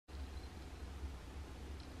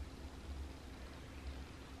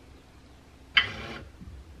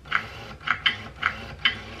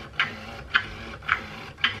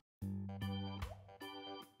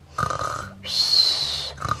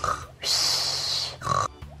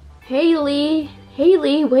Hayley,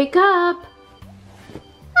 wake up.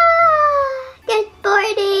 Good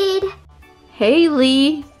morning.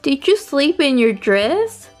 Hayley, did you sleep in your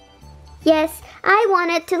dress? Yes, I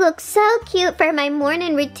wanted to look so cute for my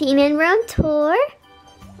morning routine and room tour.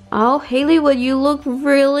 Oh, Hayley, well, you look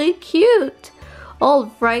really cute.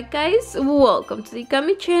 Alright guys, welcome to the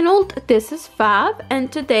Gummy channel. This is Fab, and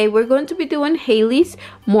today we're going to be doing Hayley's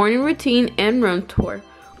morning routine and room tour.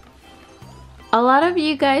 A lot of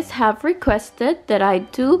you guys have requested that I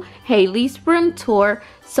do Hayley's room tour,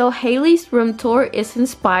 so Hayley's room tour is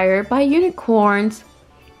inspired by unicorns.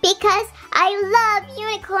 Because I love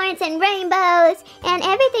unicorns and rainbows and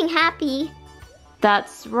everything happy.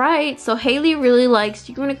 That's right, so Hayley really likes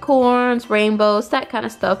unicorns, rainbows, that kind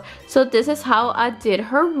of stuff. So this is how I did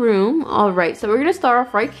her room. Alright, so we're going to start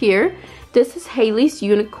off right here. This is Hayley's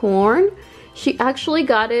unicorn. She actually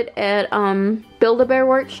got it at Build-A-Bear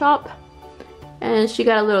Workshop. And she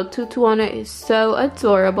got a little tutu on it. It's so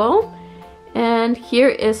adorable. And here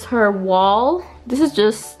is her wall. This is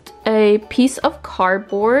just a piece of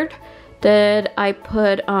cardboard that I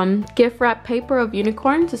put gift wrap paper of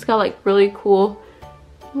unicorns. It's got like really cool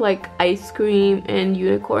like ice cream and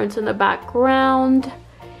unicorns in the background.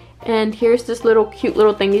 And here's this little cute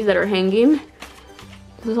little thingies that are hanging.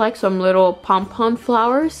 This is like some little pom-pom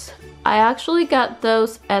flowers. I actually got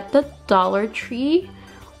those at the Dollar Tree.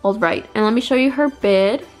 Alright, and let me show you her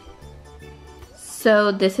bed.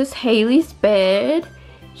 So this is Hayley's bed.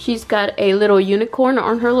 She's got a little unicorn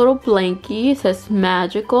on her little blankie. It says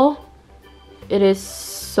magical. It is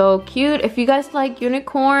so cute. If you guys like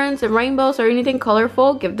unicorns and rainbows or anything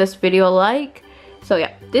colorful, give this video a like. So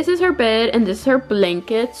yeah, this is her bed and this is her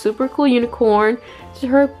blanket. Super cool unicorn. This is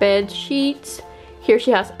her bed sheets. Here she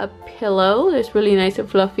has a pillow. It's really nice and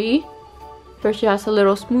fluffy. Here she has a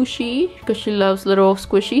little smooshy because she loves little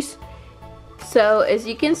squishies. So as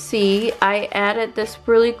you can see, I added this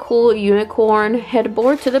really cool unicorn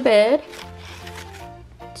headboard to the bed.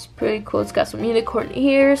 It's pretty cool. It's got some unicorn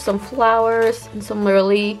ears, some flowers, and some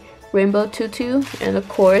really rainbow tutu, and of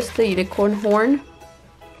course the unicorn horn.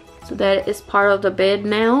 So that is part of the bed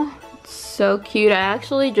now. It's so cute. I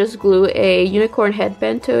actually just glue a unicorn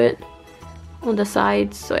headband to it on the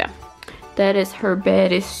sides. So yeah, that is her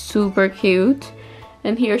bed. It's super cute.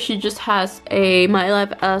 And here she just has a My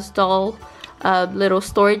Life as Doll little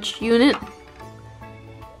storage unit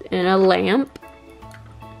and a lamp.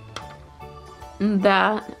 And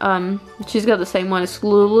that she's got the same one as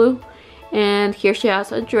Lulu. And here she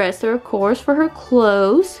has a dresser, of course, for her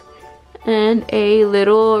clothes, and a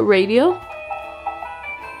little radio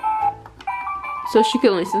so she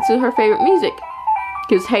can listen to her favorite music,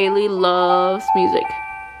 because Hayley loves music.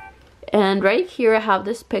 And right here I have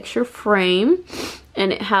this picture frame,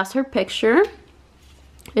 and it has her picture.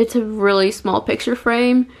 It's a really small picture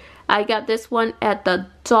frame. I got this one at the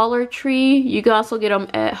Dollar Tree. You can also get them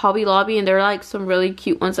at Hobby Lobby, and they're like some really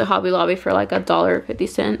cute ones at Hobby Lobby for like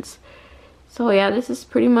 $1.50. So yeah, this is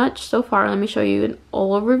pretty much so far. Let me show you an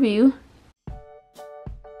overview.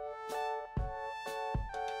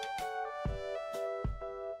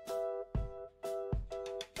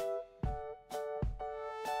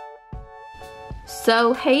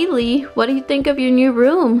 So Hayley, what do you think of your new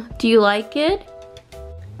room? Do you like it?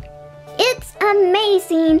 It's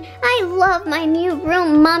amazing. I love my new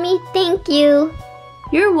room, Mommy. Thank you.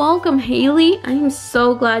 You're welcome, Hayley. I am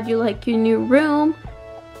so glad you like your new room.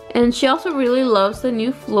 And she also really loves the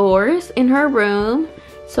new floors in her room.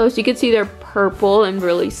 So as you can see, they're purple and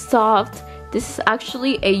really soft. This is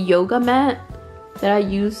actually a yoga mat that I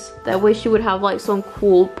use. That way she would have like some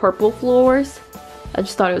cool purple floors. I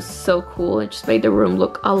just thought it was so cool. It just made the room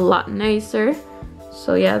look a lot nicer.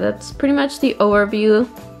 So yeah, that's pretty much the overview.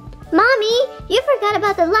 Mommy, you forgot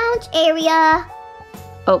about the lounge area.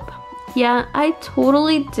 Oh, yeah, I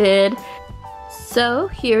totally did. So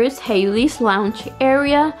here is Hayley's lounge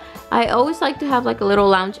area. I always like to have like a little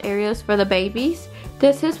lounge areas for the babies.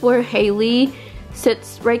 This is where Hayley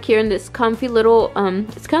sits right here in this comfy little,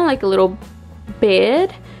 it's kind of like a little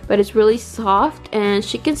bed, but it's really soft, and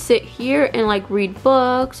she can sit here and like read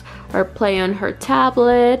books or play on her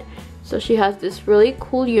tablet. So she has this really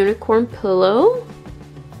cool unicorn pillow.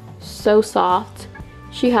 So soft.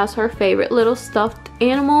 She has her favorite little stuffed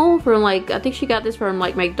animal from like, I think she got this from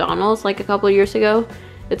like McDonald's like a couple of years ago.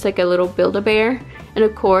 It's like a little Build-A-Bear. And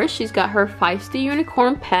of course she's got her feisty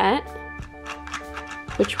unicorn pet,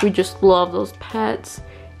 which we just love those pets.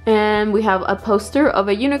 And we have a poster of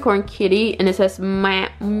a unicorn kitty, and it says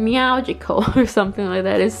Meowgical or something like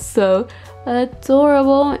that. It's so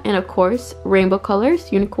adorable. And of course, rainbow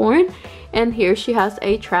colors, unicorn. And here she has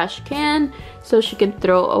a trash can so she can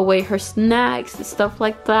throw away her snacks and stuff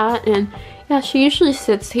like that. And yeah, she usually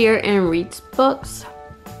sits here and reads books.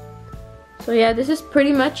 So yeah, this is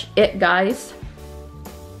pretty much it, guys.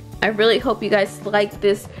 I really hope you guys like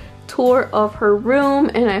this tour of her room,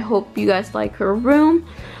 and I hope you guys like her room.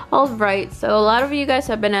 Alright, so a lot of you guys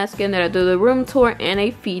have been asking that I do the room tour and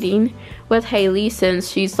a feeding with Hayley, since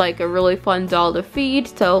she's like a really fun doll to feed.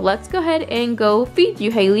 So let's go ahead and go feed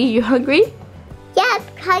you, Hayley. You hungry? Yes,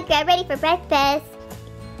 get ready for breakfast.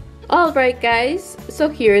 Alright guys, so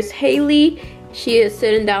here's Hayley. She is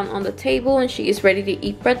sitting down on the table and she is ready to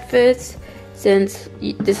eat breakfast, since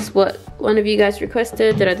this is what one of you guys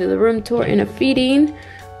requested, that I do the room tour and a feeding.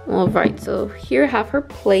 Alright, so here I have her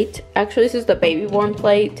plate. Actually, this is the baby born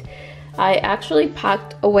plate. I actually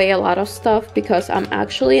packed away a lot of stuff because I'm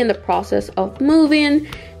actually in the process of moving.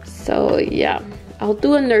 So yeah, I'll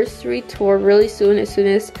do a nursery tour really soon, as soon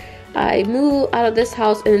as I move out of this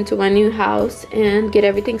house and into my new house and get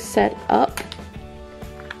everything set up.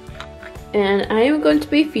 And I am going to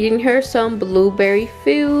be feeding her some blueberry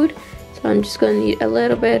food. So I'm just going to need a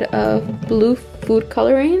little bit of blue food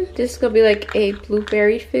coloring. This is going to be like a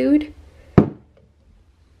blueberry food.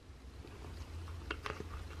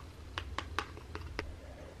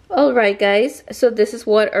 Alright guys, so this is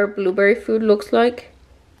what our blueberry food looks like.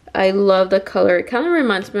 I love the color. It kind of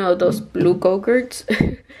reminds me of those blue Go-Gurts.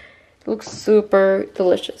 It looks super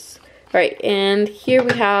delicious. Right, and here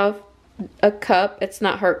we have a cup. It's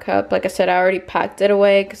not her cup. Like I said, I already packed it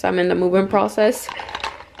away because I'm in the moving process.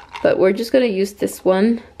 But we're just gonna use this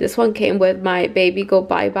one. This one came with my baby go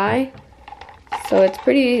bye-bye. So it's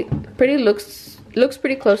looks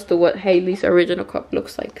pretty close to what Hayley's original cup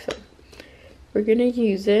looks like. So we're gonna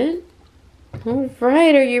use it.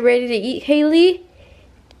 Alright, are you ready to eat, Hayley?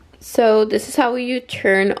 So this is how you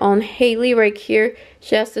turn on Hayley right here.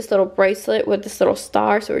 She has this little bracelet with this little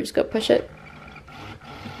star, so we're just gonna push it.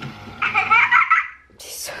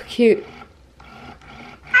 She's so cute.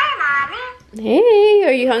 Hey,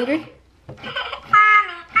 are you hungry? Mommy,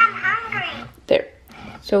 I'm hungry. There.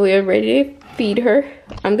 So we are ready to feed her.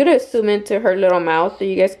 I'm gonna zoom into her little mouth so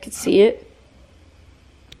you guys can see it.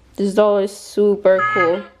 This doll is super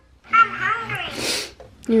cool. I'm hungry.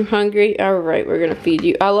 You're hungry? Alright, we're gonna feed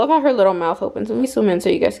you. I love how her little mouth opens. Let me zoom in so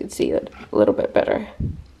you guys can see it a little bit better.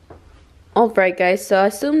 Alright guys, so I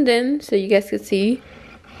zoomed in so you guys can see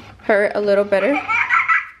her a little better.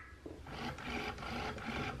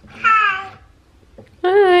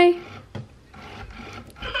 Hi. Mommy,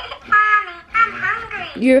 I'm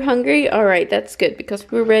hungry. You're hungry? Alright, that's good because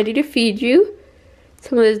we're ready to feed you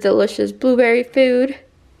some of this delicious blueberry food.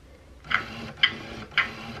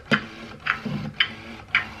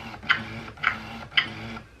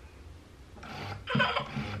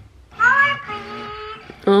 More,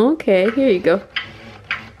 please. Okay, here you go.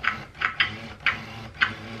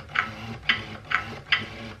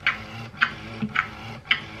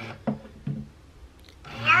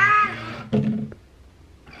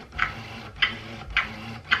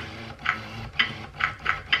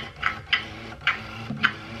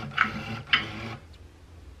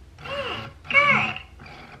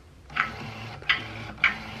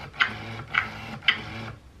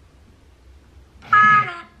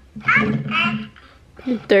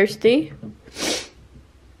 You thirsty?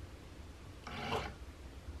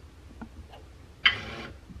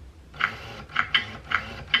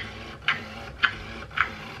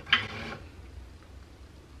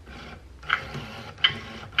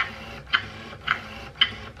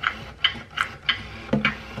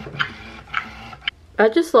 I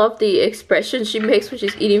just love the expression she makes when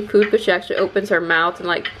she's eating food, but she actually opens her mouth and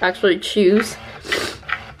like actually chews.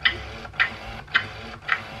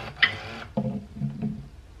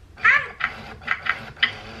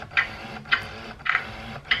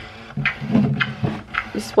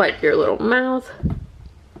 Just wipe your little mouth.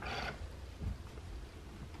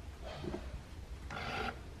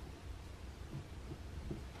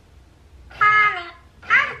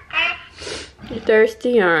 You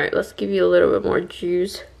thirsty? Alright, let's give you a little bit more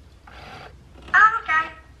juice.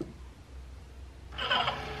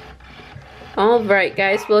 Alright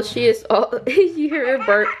guys, well she is all you hear her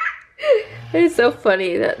burp. It's so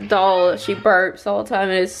funny, that doll, she burps all the time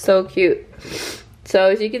and it's so cute. So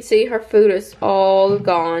as you can see, her food is all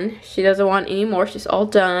gone. She doesn't want any more, she's all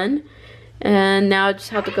done. And now I just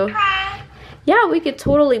have to go. Yeah, we could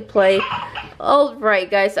totally play. Alright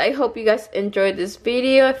guys, I hope you guys enjoyed this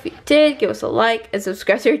video. If you did, give us a like and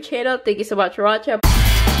subscribe to our channel. Thank you so much for watching.